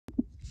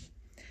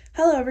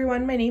Hello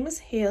everyone, my name is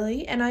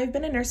Haley and I've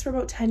been a nurse for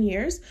about 10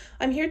 years.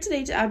 I'm here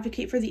today to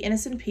advocate for the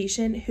innocent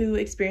patient who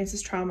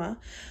experiences trauma.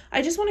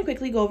 I just want to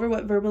quickly go over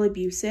what verbal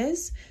abuse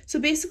is. So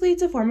basically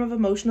it's a form of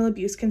emotional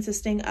abuse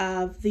consisting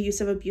of the use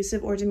of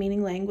abusive or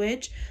demeaning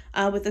language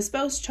with a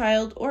spouse,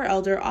 child, or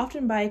elder,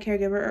 often by a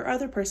caregiver or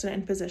other person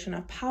in position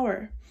of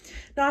power.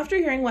 Now after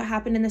hearing what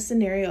happened in this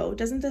scenario,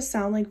 doesn't this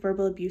sound like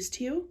verbal abuse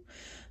to you?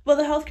 Well,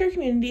 the healthcare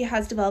community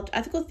has developed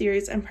ethical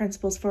theories and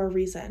principles for a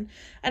reason,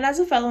 and as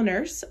a fellow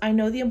nurse, I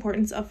know the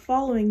importance of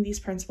following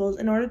these principles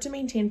in order to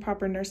maintain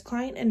proper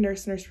nurse-client and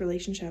nurse-nurse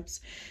relationships.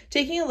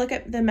 Taking a look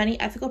at the many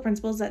ethical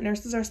principles that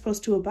nurses are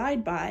supposed to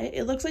abide by,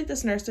 it looks like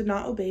this nurse did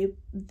not obey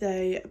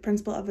the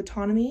principle of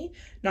autonomy,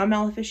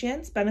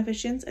 non-maleficence,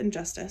 beneficence, and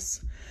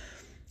justice.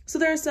 So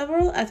there are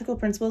several ethical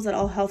principles that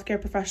all healthcare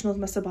professionals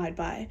must abide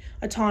by.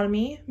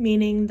 Autonomy,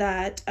 meaning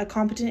that a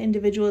competent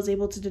individual is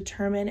able to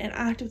determine and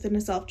act within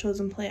a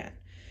self-chosen plan.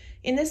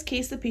 In this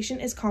case, the patient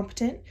is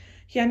competent,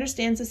 he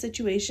understands the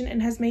situation,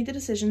 and has made the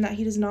decision that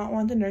he does not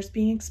want the nurse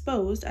being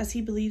exposed as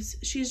he believes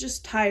she's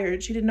just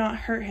tired, she did not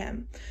hurt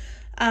him.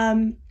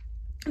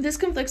 This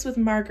conflicts with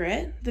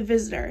Margaret, the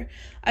visitor,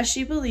 as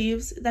she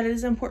believes that it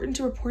is important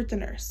to report the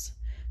nurse.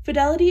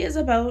 Fidelity is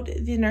about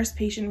the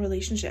nurse-patient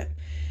relationship.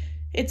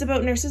 It's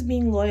about nurses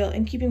being loyal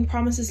and keeping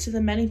promises to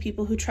the many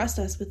people who trust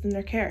us within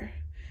their care.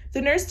 The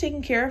nurse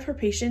taking care of her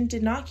patient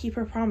did not keep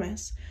her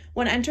promise.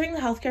 When entering the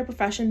healthcare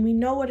profession, we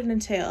know what it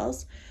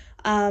entails.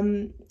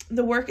 The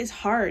work is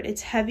hard,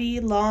 it's heavy,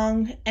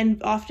 long,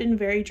 and often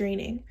very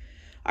draining.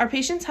 Our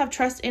patients have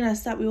trust in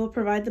us that we will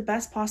provide the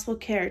best possible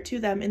care to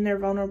them in their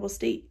vulnerable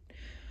state.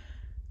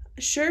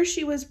 Sure,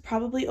 she was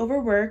probably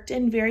overworked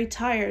and very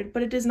tired,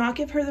 but it does not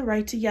give her the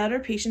right to yell at her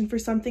patient for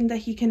something that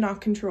he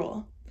cannot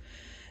control.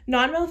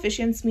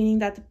 Non-maleficence, meaning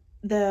that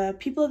the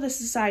people of the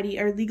society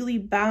are legally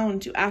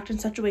bound to act in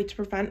such a way to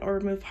prevent or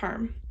remove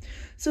harm.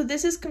 So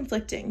this is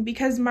conflicting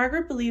because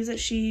Margaret believes that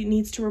she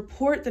needs to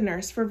report the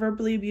nurse for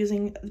verbally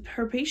abusing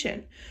her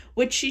patient,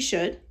 which she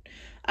should,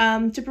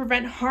 to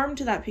prevent harm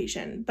to that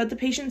patient. But the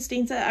patient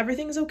states that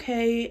everything's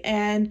okay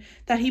and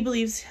that he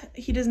believes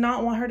he does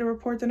not want her to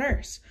report the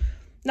nurse.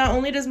 Not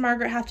only does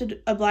Margaret have to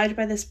abide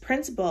by this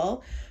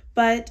principle,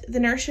 but the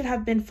nurse should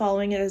have been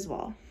following it as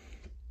well.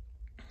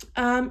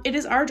 It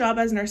is our job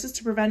as nurses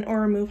to prevent or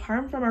remove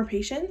harm from our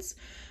patients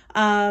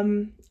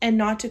and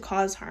not to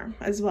cause harm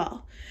as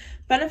well.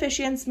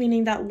 Beneficence,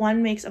 meaning that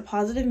one makes a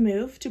positive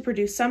move to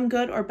produce some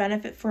good or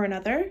benefit for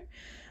another.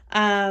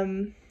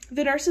 The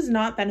nurse is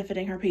not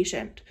benefiting her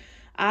patient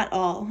at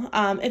all.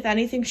 If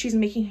anything, she's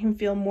making him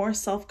feel more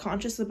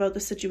self-conscious about the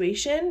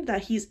situation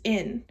that he's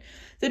in.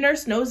 The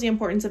nurse knows the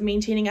importance of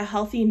maintaining a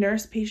healthy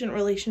nurse-patient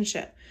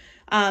relationship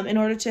in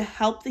order to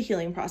help the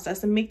healing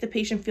process and make the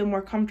patient feel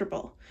more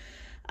comfortable.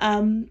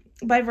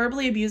 By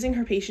verbally abusing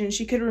her patient,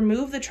 she could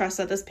remove the trust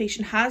that this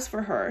patient has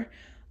for her,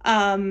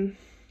 and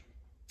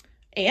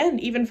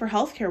even for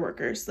healthcare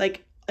workers,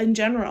 like in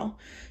general.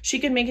 She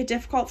could make it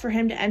difficult for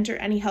him to enter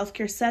any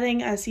healthcare setting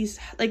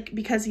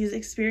because he's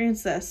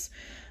experienced this,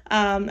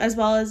 as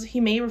well as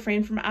he may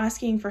refrain from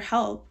asking for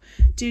help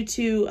due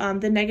to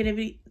the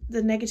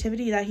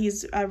negativity that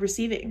he's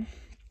receiving.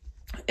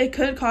 It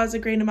could cause a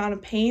great amount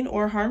of pain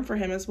or harm for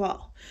him as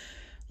well.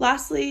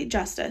 Lastly,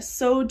 justice.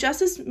 So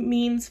justice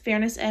means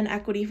fairness and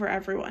equity for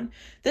everyone.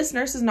 This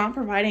nurse is not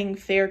providing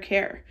fair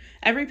care.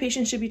 Every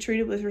patient should be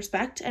treated with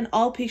respect and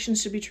all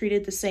patients should be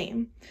treated the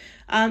same.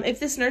 If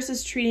this nurse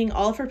is treating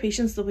all of her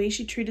patients the way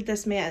she treated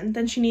this man,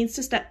 then she needs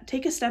to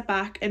take a step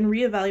back and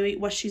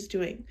reevaluate what she's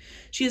doing.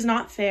 She is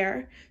not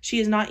fair, she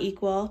is not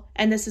equal,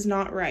 and this is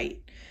not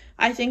right.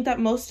 I think that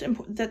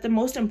the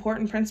most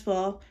important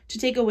principle to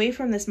take away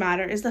from this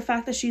matter is the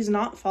fact that she's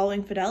not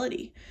following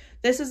fidelity.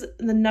 This is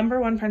the number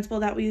one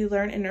principle that we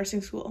learn in nursing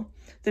school.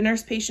 The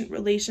nurse-patient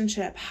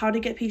relationship, how to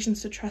get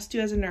patients to trust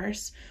you as a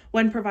nurse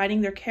when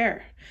providing their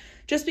care.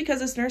 Just because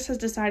this nurse has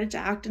decided to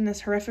act in this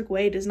horrific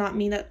way does not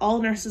mean that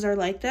all nurses are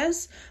like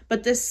this,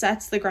 but this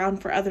sets the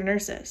ground for other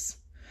nurses.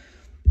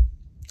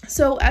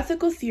 So,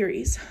 ethical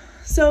theories.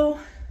 So,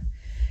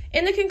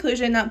 in the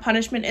conclusion that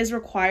punishment is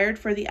required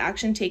for the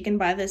action taken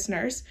by this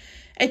nurse,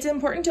 it's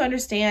important to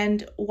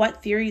understand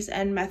what theories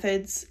and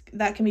methods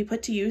that can be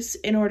put to use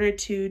in order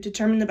to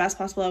determine the best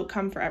possible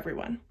outcome for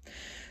everyone.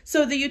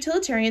 So the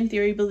utilitarian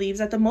theory believes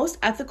that the most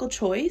ethical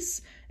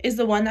choice is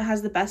the one that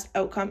has the best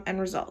outcome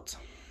and result.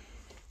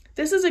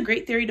 This is a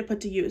great theory to put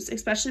to use,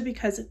 especially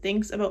because it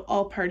thinks about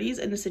all parties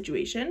in the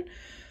situation.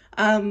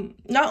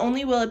 Not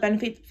only will it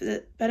benefit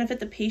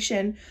the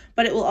patient,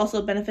 but it will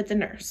also benefit the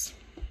nurse.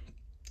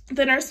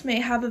 The nurse may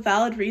have a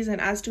valid reason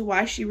as to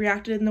why she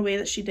reacted in the way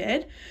that she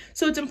did,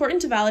 so it's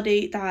important to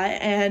validate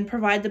that and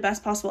provide the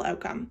best possible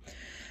outcome.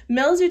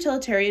 Mill's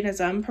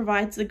utilitarianism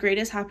provides the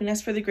greatest happiness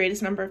for the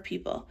greatest number of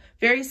people.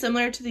 Very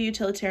similar to the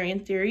utilitarian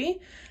theory,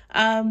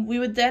 we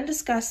would then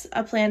discuss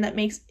a plan that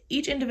makes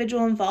each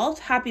individual involved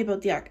happy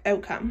about the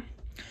outcome.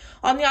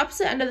 On the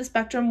opposite end of the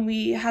spectrum,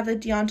 we have the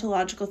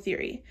deontological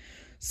theory.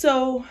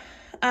 So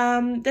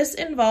This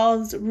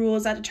involves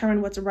rules that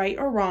determine what's right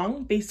or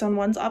wrong based on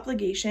one's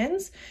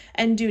obligations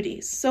and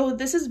duties. So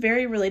this is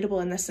very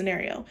relatable in this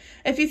scenario.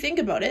 If you think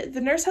about it,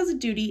 the nurse has a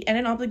duty and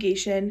an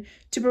obligation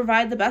to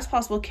provide the best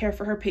possible care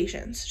for her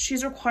patients.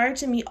 She's required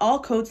to meet all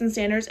codes and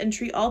standards and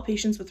treat all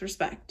patients with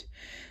respect.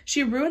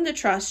 She ruined the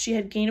trust she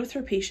had gained with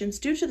her patients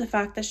due to the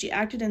fact that she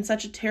acted in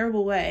such a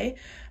terrible way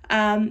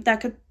that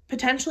could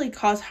potentially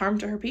cause harm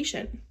to her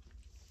patient.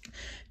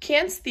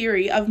 Kant's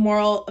theory of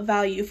moral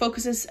value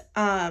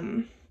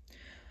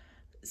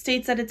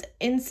states that it's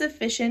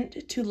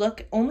insufficient to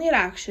look only at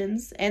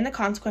actions and the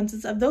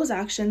consequences of those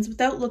actions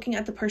without looking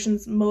at the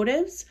person's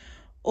motives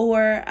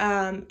or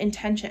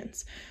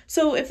intentions.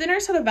 So if the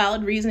nurse had a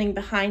valid reasoning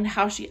behind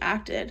how she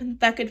acted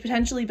that could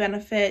potentially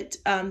benefit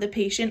the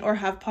patient or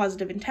have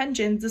positive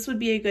intentions, this would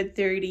be a good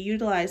theory to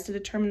utilize to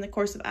determine the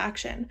course of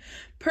action.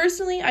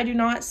 Personally, I do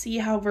not see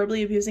how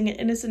verbally abusing an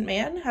innocent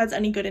man has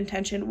any good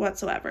intention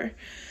whatsoever.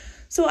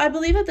 So I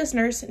believe that this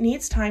nurse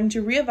needs time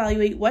to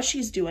reevaluate what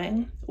she's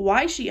doing,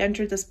 why she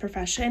entered this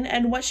profession,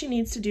 and what she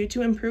needs to do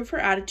to improve her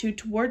attitude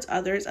towards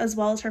others as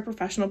well as her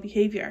professional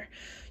behavior.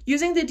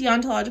 Using the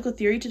deontological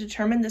theory to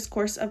determine this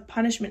course of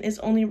punishment is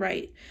only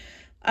right.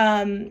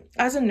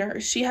 As a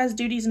nurse, she has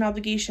duties and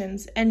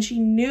obligations, and she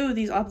knew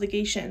these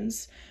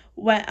obligations,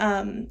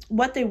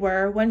 what they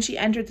were when she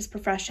entered this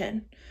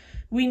profession.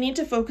 We need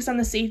to focus on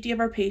the safety of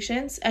our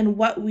patients and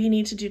what we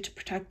need to do to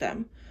protect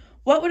them.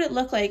 What would it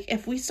look like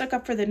if we stuck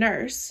up for the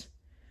nurse?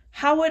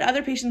 How would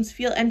other patients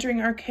feel entering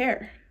our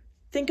care?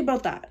 Think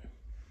about that.